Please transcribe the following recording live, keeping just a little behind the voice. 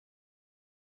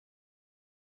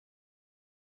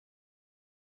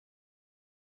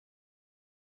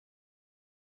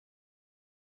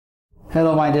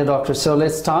Hello my dear doctor. So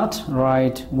let's start.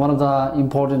 Right, one of the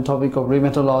important topic of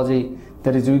rheumatology,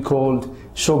 that is we called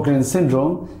Sjogren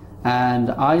syndrome, and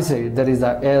I say that is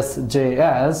the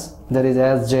SJS, that is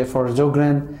SJ for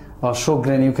Sjogren, or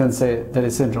Sjogren you can say, that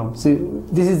is syndrome. See,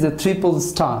 this is the triple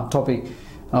star topic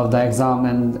of the exam,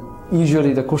 and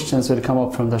usually the questions will come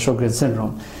up from the Sjogren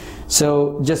syndrome.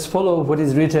 So just follow what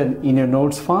is written in your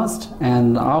notes first,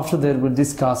 and after that we'll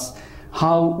discuss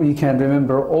how we can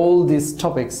remember all these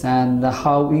topics and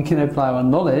how we can apply our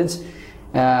knowledge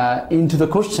into the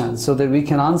questions so that we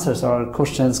can answer our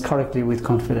questions correctly with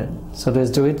confidence. So let's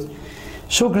do it.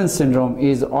 Sjogren syndrome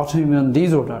is autoimmune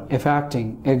disorder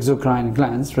affecting exocrine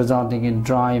glands resulting in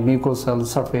dry mucosal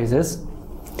surfaces.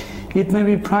 It may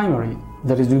be primary,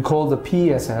 that is we call the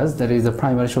PSS, that is the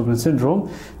primary Sjogren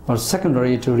syndrome, or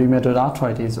secondary to rheumatoid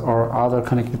arthritis or other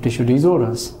connective tissue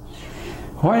disorders.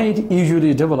 Why it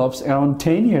usually develops around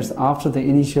 10 years after the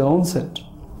initial onset.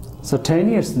 So 10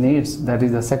 years needs, that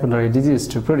is the secondary disease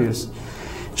to produce.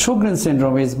 Sjogren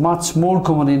syndrome is much more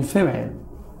common in female.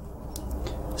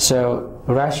 So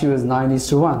ratio is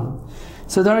 9:1.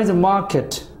 So there is a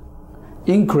marked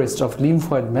increase of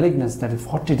lymphoid malignancy, that is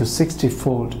 40 to 60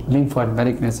 fold lymphoid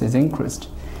malignancy is increased.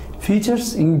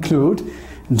 Features include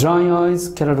dry eyes,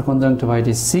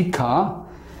 keratoconjunctivitis, sicca,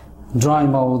 dry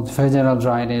mouth, vaginal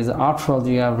dryness,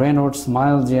 arthralgia, Raynaud's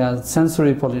myalgia,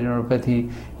 sensory polyneuropathy,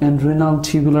 and renal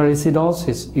tubular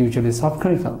acidosis, usually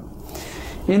subclinical.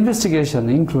 Investigation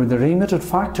include the rheumatoid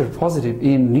factor positive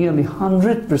in nearly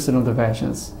 100% of the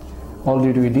patients.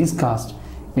 Already we discussed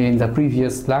in the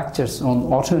previous lectures on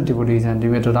autoantibodies and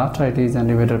rheumatoid arthritis and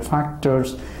rheumatoid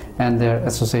factors and their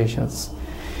associations.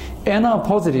 NR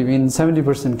positive in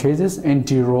 70% cases,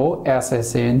 anti-Ro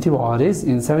SSA antibodies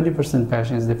in 70%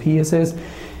 patients, the PSS,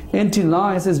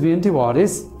 anti-La SSB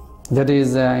antibodies, that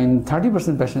is in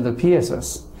 30% patients, the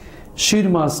PSS.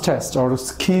 Schirmer's test or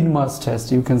Skidmar's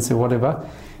test, you can say whatever,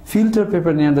 filter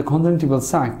paper near the conjunctival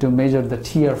sac to measure the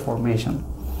tear formation.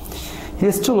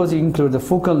 Histology include the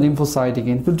focal lymphocytic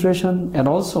infiltration and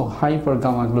also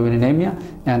hypergamma-globulinaemia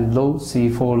and low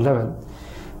C4 level.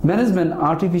 Management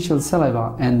artificial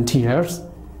saliva and tears.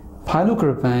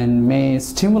 Pilocarpine may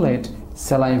stimulate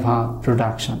saliva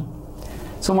production.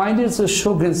 So my dear, so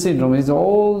Sjogren syndrome is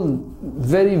all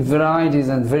very varieties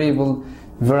and variable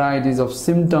varieties of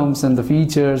symptoms and the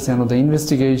features and the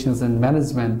investigations and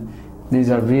management. These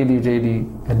are really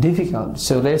difficult.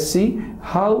 So let's see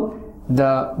how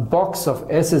the box of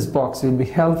SS box will be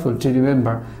helpful to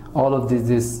remember all of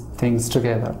these things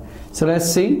together. So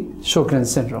let's see Sjogren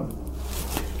syndrome.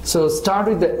 So start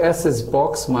with the SS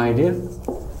box, my dear.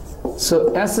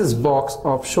 So SS box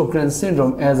of Sjogren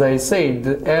syndrome, as I said,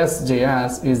 the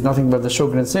SJS is nothing but the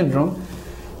Sjogren syndrome.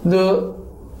 The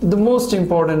most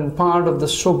important part of the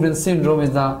Sjogren syndrome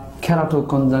is the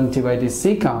keratoconjunctivitis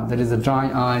sicca, that is the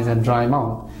dry eyes and dry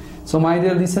mouth. So my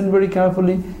dear, listen very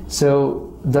carefully.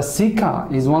 So the sicca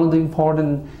is one of the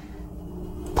important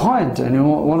point and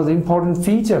one of the important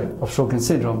feature of Sjogren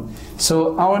syndrome.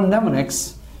 So our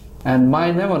mnemonics and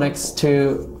my mnemonics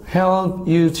to help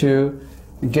you to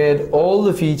get all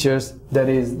the features, that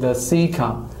is the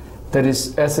sicca, that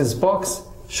is SS box,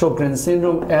 Sjogren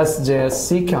syndrome, SJS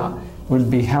sicca will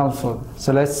be helpful.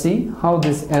 So let's see how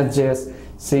this SJS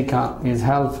sicca is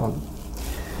helpful.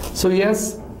 So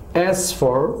yes, S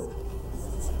for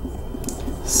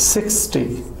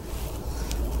 60.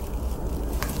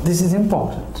 This is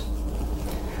important.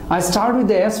 I start with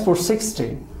the S for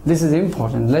 60. This is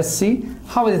important. Let's see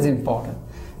how it is important.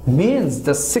 Means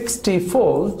the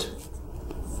 60-fold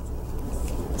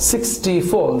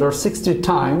or 60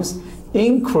 times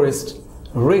increased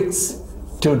risks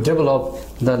to develop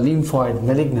the lymphoid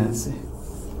malignancy.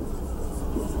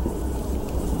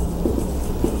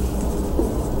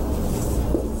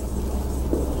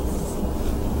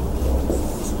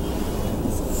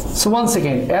 So once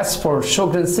again, S for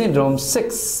Sjogren syndrome,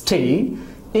 60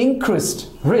 increased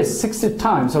risk, 60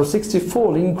 times or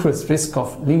 60-fold increased risk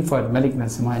of lymphoid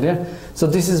malignancy, my dear. So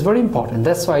this is very important.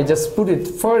 That's why I just put it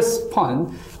first point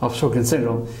of Sjogren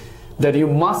syndrome that you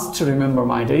must remember,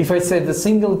 my dear. If I say the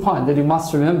single point that you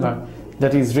must remember,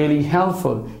 that is really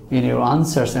helpful in your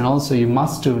answers, and also you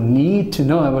must need to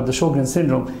know about the Sjogren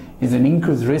syndrome is an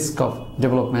increased risk of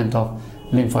development of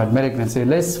lymphoid malignancy.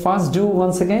 Let's first do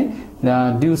once again.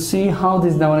 Do you see how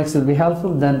these mnemonics will be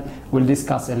helpful? Then we'll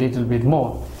discuss a little bit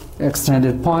more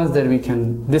extended points that we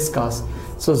can discuss.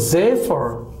 So Z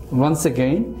for, once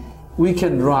again, we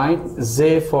can write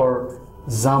Z for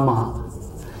Zama.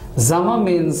 Zama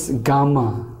means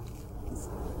gamma.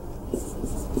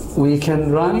 We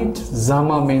can write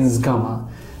Zama means gamma.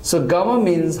 So gamma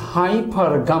means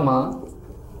hyper gamma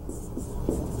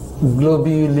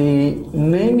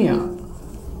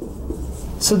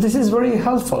hypergammaglobulinemia. So this is very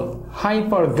helpful.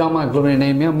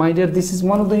 Hypergammaglobulinemia, my dear, this is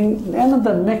one of the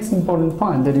another next important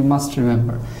point that you must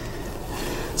remember.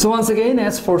 So once again,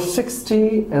 S for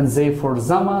 60 and Z for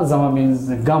Zama. Zama means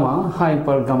gamma,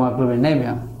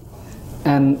 hypergammaglobulinemia.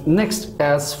 And next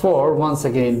S for, once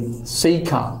again,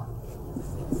 sicca.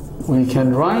 We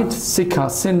can write sicca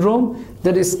syndrome,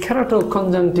 that is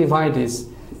keratoconjunctivitis.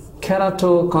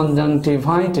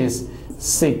 Keratoconjunctivitis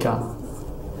sicca.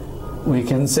 We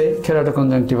can say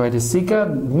keratoconjunctivitis sicca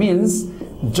means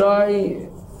dry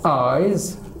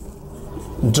eyes,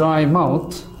 dry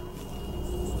mouth,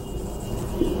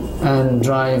 and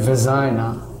dry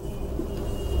vagina.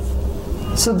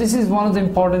 So this is one of the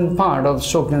important part of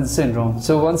Sjogren syndrome.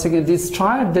 So once again, this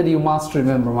triad that you must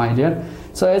remember, my dear.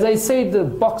 So as I said, the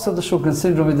box of the Sjogren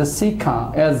syndrome is the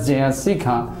sicca, SJ as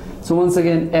sicca. So once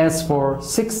again, S for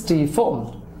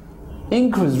 60-fold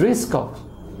increased risk of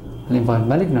lymphoid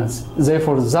malignancy.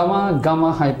 Therefore, Zama,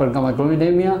 gamma,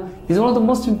 hypergammaglobulinemia is one of the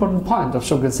most important points of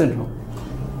Sjogren syndrome.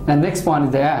 And next point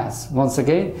is the S. Once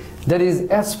again, that is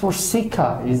S for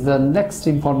sicca is the next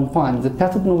important point. The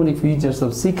pathognomonic features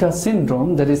of sicca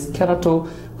syndrome, that is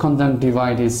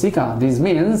keratoconjunctivitis sicca. This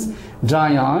means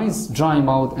dry eyes, dry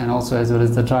mouth, and also as well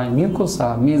as the dry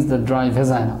mucosa, means the dry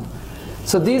vagina.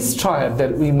 So this triad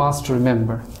that we must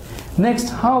remember. Next,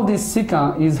 how this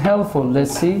sicca is helpful,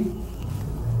 let's see.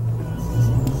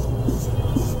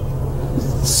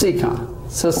 Sicca.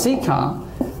 So sicca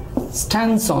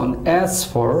stands on S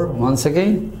for, once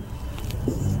again,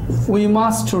 we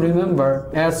must remember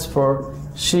S for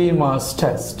Schirmer's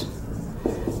test.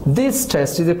 This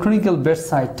test is a clinical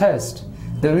bedside test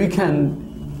that we can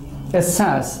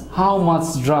assess how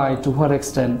much dry, to what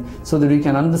extent, so that we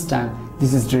can understand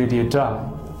this is really dry.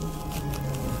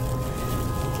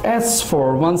 S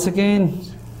for, once again,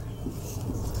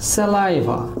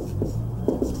 saliva.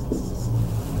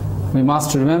 We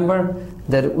must remember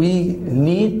that we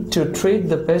need to treat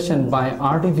the patient by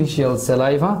artificial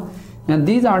saliva, and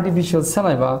this artificial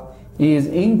saliva is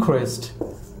increased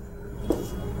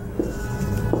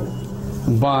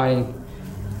by,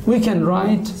 we can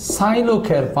write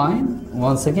pilocarpine.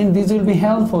 Once again, this will be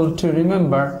helpful to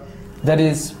remember, that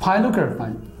is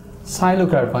pilocarpine.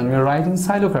 Pilocarpine, we are writing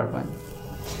pilocarpine.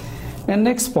 And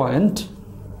next point,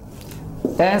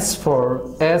 S for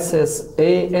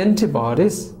SSA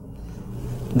antibodies,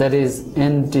 that is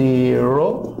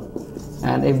anti-Ro,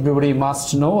 and everybody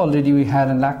must know already we had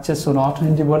a lecture on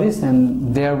autoantibodies,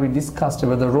 and there we discussed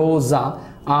about the ROSA,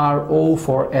 RO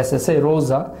for SSA,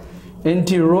 ROSA,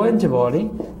 anti-Ro antibody,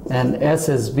 and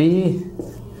SSB,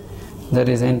 that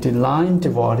is anti-Lyme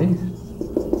antibody,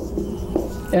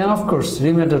 and of course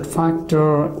rheumatoid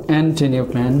factor,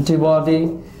 anti-nuclear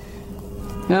antibody,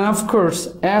 and of course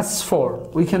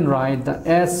S4, we can write the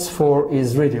S4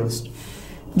 is reduced.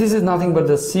 This is nothing but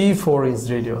the C4 is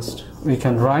reduced. We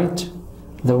can write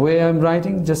the way I'm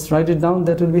writing, just write it down,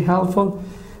 that will be helpful.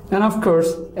 And of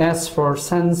course, S for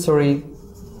sensory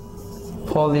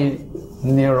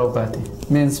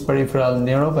polyneuropathy, means peripheral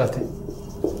neuropathy.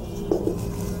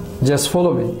 Just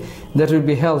follow me, that will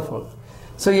be helpful.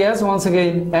 So yes, once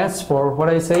again, S for what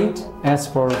I said, S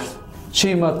for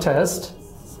Schirmer test,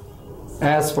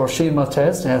 S for Schirmer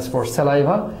test, S for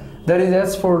saliva, that is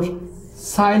S for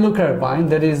pilocarpine,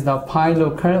 that is the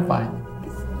pilocarpine,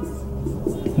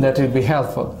 that will be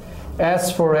helpful.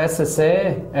 S for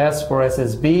SSA, S for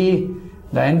SSB,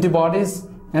 the antibodies,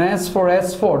 and S for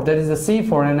S4, that is the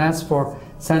C4, and S for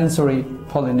sensory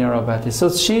polyneuropathy. So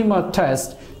Schirmer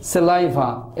test,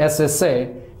 saliva, SSA,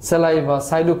 saliva,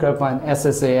 pilocarpine,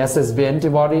 SSA, SSB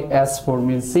antibody, S4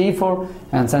 means C4,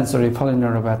 and sensory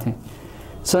polyneuropathy.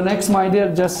 So next, my dear,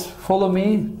 just follow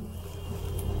me.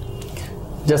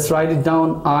 Just write it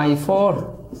down, I for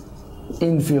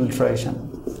infiltration.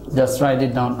 Just write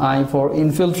it down, I for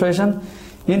infiltration.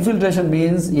 Infiltration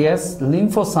means, yes,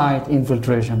 lymphocyte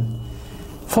infiltration,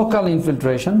 focal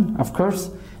infiltration, of course.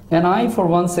 And I for,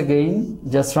 once again,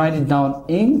 just write it down,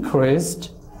 increased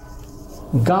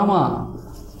gamma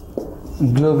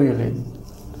globulin,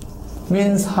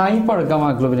 means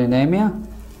hypergammaglobulinemia.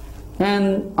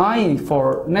 And I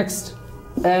for next,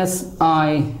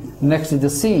 SI, next is the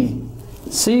C.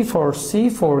 C for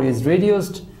C4 is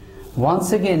reduced.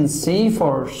 Once again, C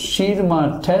for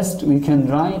Schirmer test, we can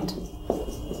write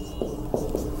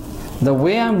the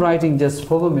way I'm writing, just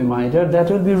follow me, my dear, that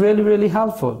will be really, really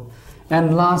helpful.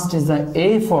 And last is the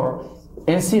A for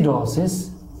acidosis,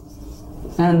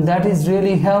 and that is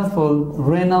really helpful,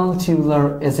 renal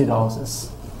tubular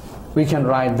acidosis. We can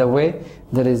write the way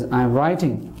that is I'm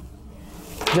writing.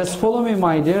 Just follow me,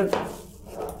 my dear,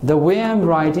 the way I'm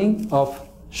writing of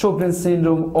Sjogren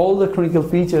syndrome, all the clinical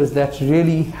features that's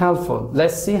really helpful.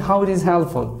 Let's see how it is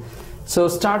helpful. So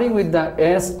starting with the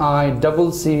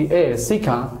SICCA,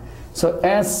 sicca. So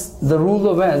S, the rule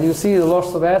of S, you see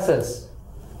lots of S's.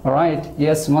 All right,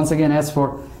 yes, once again, S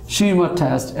for Schirmer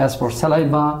test, S for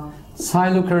saliva,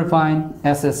 cyclocarpine,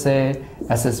 SSA,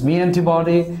 SSB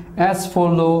antibody, S for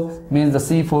low means the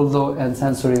C for low and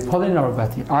sensory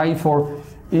polyneuropathy, I for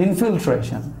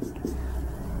infiltration,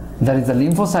 that is the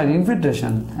lymphocyte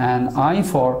infiltration, and I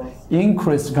for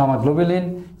increased gamma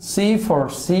globulin, C for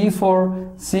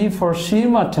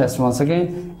Schirmer test once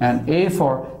again, and A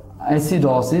for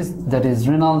acidosis, that is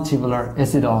renal tubular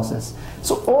acidosis.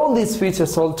 So all these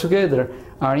features all together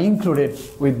are included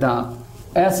with the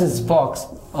SS box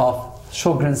of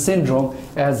Sjogren syndrome,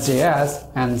 SJS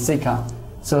and sicca.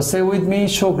 So say with me,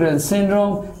 Sjogren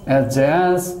syndrome,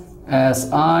 SJS,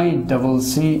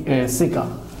 SICCA, sicca.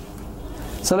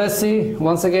 So let's see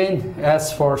once again,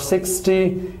 S for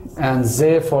 60 and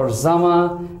Z for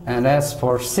Zama and S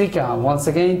for sicca. Once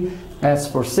again, S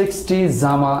for 60,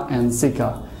 Zama and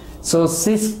sicca. So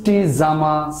 60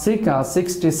 Zama, sicca,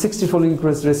 60-fold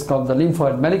increased risk of the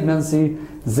lymphoid malignancy.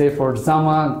 Z for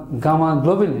Zama, gamma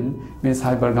globulin means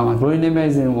hypergamma-globulin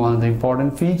is one of the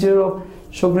important features of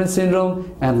Sjogren syndrome.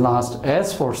 And last,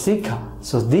 S for sicca.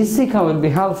 So this sicca will be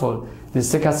helpful. This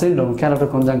sicca syndrome,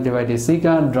 keratoconjunctivitis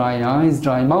sicca, dry eyes,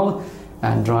 dry mouth,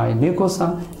 and dry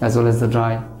mucosa, as well as the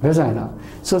dry vagina.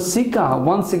 So sicca,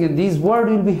 once again, these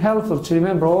words will be helpful to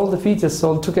remember all the features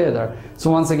all together. So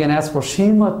once again, as for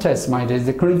Schirmer test, my dear, is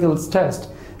the clinical test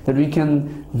that we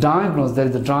can diagnose that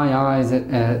is the dry eyes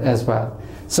as well.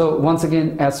 So once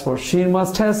again, as for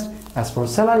Schirmer's test, as for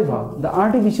saliva, the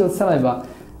artificial saliva,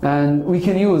 and we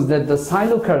can use that the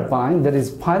cyclocarpine, that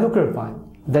is pilocarpine,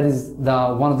 that is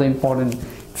the one of the important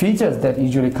features that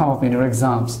usually come up in your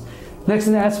exams. Next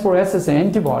is as for SSA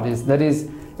antibodies, that is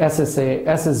SSA,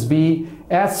 SSB,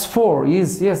 S4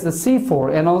 is, yes, the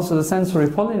C4 and also the sensory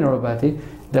polyneuropathy,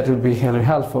 that will be very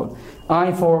helpful.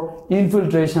 I for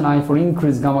infiltration, I for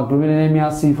increased gamma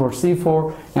globulinemia, C for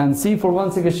C4, and C for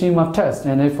once again Schirmer test,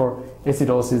 and A for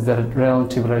acidosis, that is renal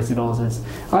tubular acidosis.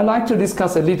 I'd like to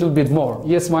discuss a little bit more.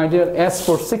 Yes, my dear, S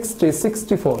for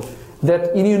 60-fold.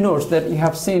 That in your notes that you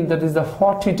have seen, that is the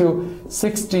 40 to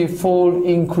 60-fold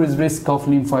increased risk of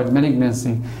lymphoid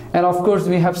malignancy. And of course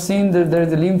we have seen that there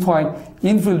is a lymphoid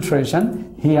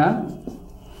infiltration here.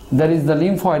 That is the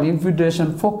lymphoid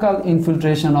infiltration, focal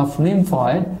infiltration of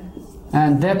lymphoid,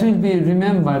 and that will be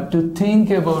remembered to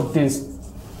think about this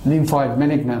lymphoid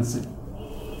malignancy.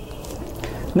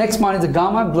 Next one is the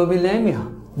gamma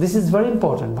globulinemia. This is very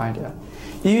important, my dear.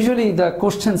 Usually the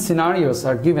question scenarios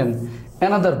are given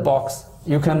another box.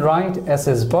 You can write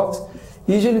SS box.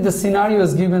 Usually the scenario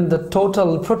is given the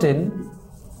total protein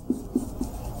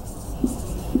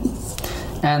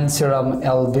and serum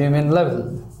albumin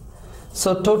level.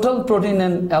 So total protein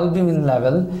and albumin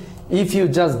level, if you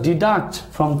just deduct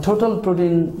from total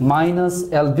protein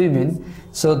minus albumin,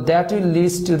 so that will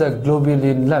lead to the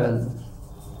globulin level.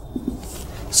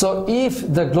 So if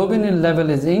the globulin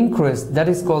level is increased, that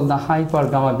is called the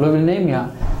hypergamma-globulinemia.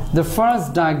 The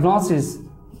first diagnosis,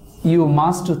 you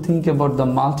must think about the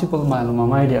multiple myeloma,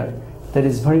 my dear. That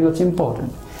is very much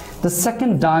important. The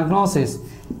second diagnosis,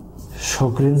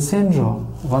 Sjogren syndrome.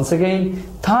 Once again,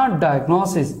 third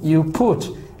diagnosis, you put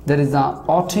there is the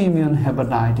autoimmune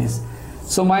hepatitis.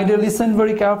 So my dear, listen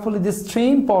very carefully. These three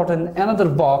important, another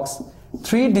box,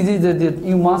 three diseases that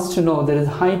you must know. There is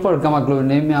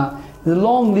hypergamma-globulinemia. There's a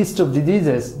long list of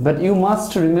diseases, but you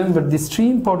must remember these three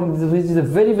important diseases, which is a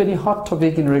very, very hot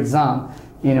topic in your exam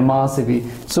in MRCP.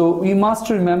 So you must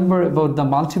remember about the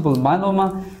multiple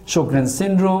myeloma, Sjogren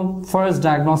syndrome, first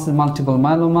diagnosis multiple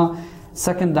myeloma,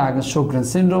 second diagnosis Sjogren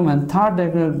syndrome, and third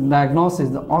diagnosis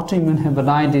the autoimmune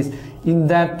hepatitis. In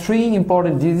that three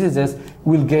important diseases,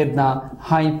 we'll get the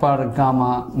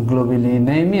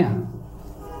hypergamma-globulinemia.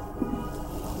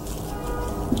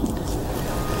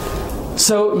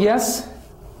 So yes,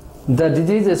 the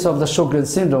diseases of the Sjogren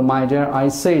syndrome, my dear, I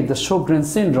say the Sjogren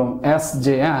syndrome,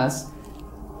 SJS,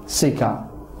 sicca.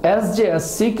 SJS,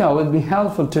 sicca will be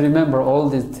helpful to remember all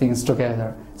these things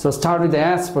together. So start with the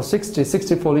S for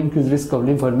 60-fold increased risk of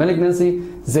lymphoid malignancy,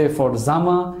 Z for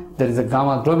Zama, there is a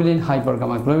gamma globulin,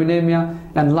 hypergamma-globulinemia,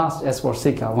 and last S for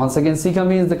sicca. Once again, sicca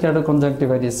means the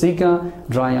keratoconjunctivitis sicca,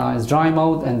 dry eyes, dry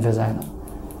mouth, and vagina.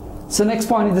 So next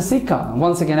point is the sicca.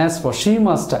 Once again, S for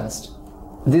Schirmer's test.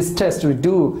 This test we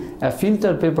do a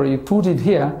filter paper, you put it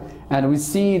here, and we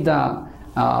see the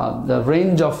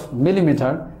range of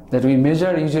millimeter that we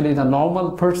measure. Usually the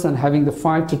normal person having the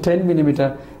 5 to 10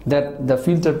 millimeter, that the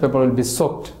filter paper will be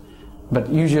soaked but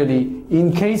usually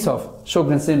in case of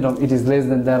Sjogren syndrome it is less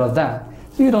than that or that.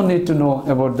 So you don't need to know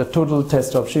about the total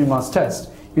test of Schirmer's test.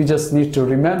 You just need to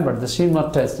remember the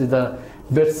Schirmer test is the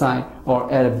bedside or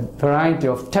a variety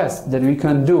of tests that we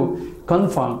can do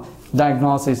confirm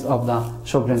diagnosis of the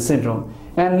Sjogren syndrome.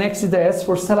 And next is the S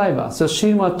for saliva. So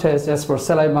Schirmer test, S for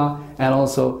saliva, and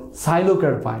also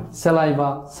psilocarpine,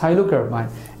 saliva, psilocarpine.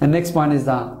 And next one is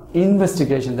the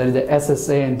investigation, that is the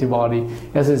SSA antibody,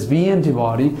 SSB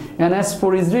antibody, and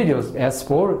S4 is reduced.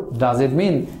 S4, does it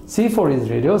mean C4 is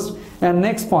reduced? And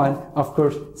next point, of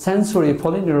course, sensory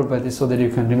polyneuropathy, so that you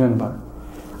can remember.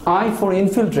 I for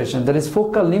infiltration, that is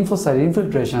focal lymphocyte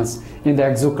infiltrations in the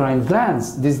exocrine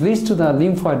glands. This leads to the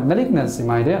lymphoid malignancy,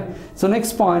 my dear. So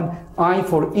next point, I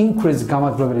for increased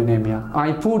gamma globulinemia.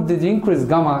 I put the increased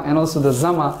gamma and also the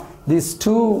ZAMA, these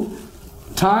two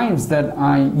times that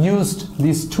I used,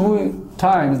 these two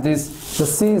times, the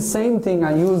same thing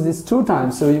I used these two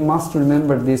times, so you must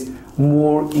remember this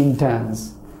more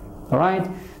intense. Alright,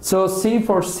 so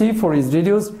C4 is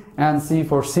reduced, and C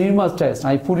for Schirmer test.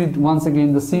 I put it once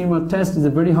again, the Schirmer test is a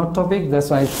very hot topic, that's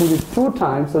why I put it two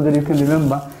times so that you can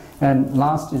remember. And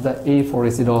last is the A for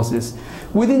acidosis.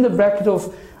 Within the bracket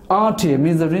of RTA,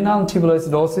 means the renal tubular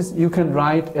acidosis, you can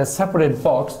write a separate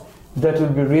box that will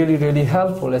be really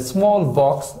helpful. A small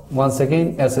box, once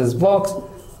again, SS box.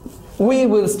 We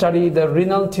will study the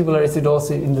renal tubular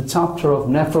acidosis in the chapter of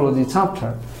nephrology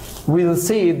chapter. We will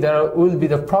see there will be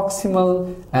the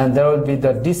proximal and there will be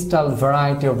the distal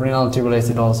variety of renal tubular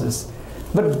acidosis.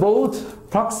 But both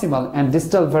proximal and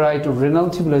distal variety of renal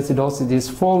tubular acidosis is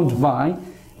formed by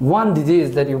one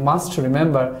disease that you must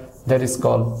remember, that is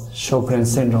called Sjogren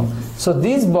syndrome. So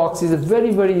this box is a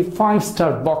very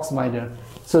 5-star box, my dear.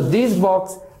 So this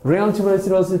box, renal tubular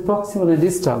acidosis, proximal and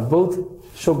distal, both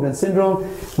Sjogren syndrome.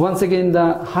 Once again,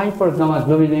 the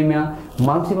hypergammaglobulinemia,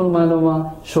 multiple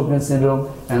myeloma, Sjogren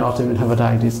syndrome, and autoimmune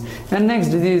hepatitis. And next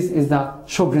disease is the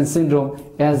Sjogren syndrome,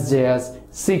 SJS,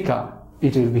 sicca.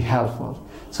 It will be helpful.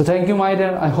 So thank you, my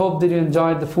dear. I hope that you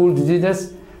enjoyed the full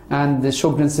diseases, and the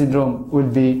Sjogren syndrome will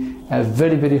be a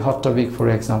very hot topic for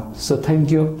exam. So thank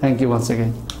you once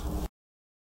again.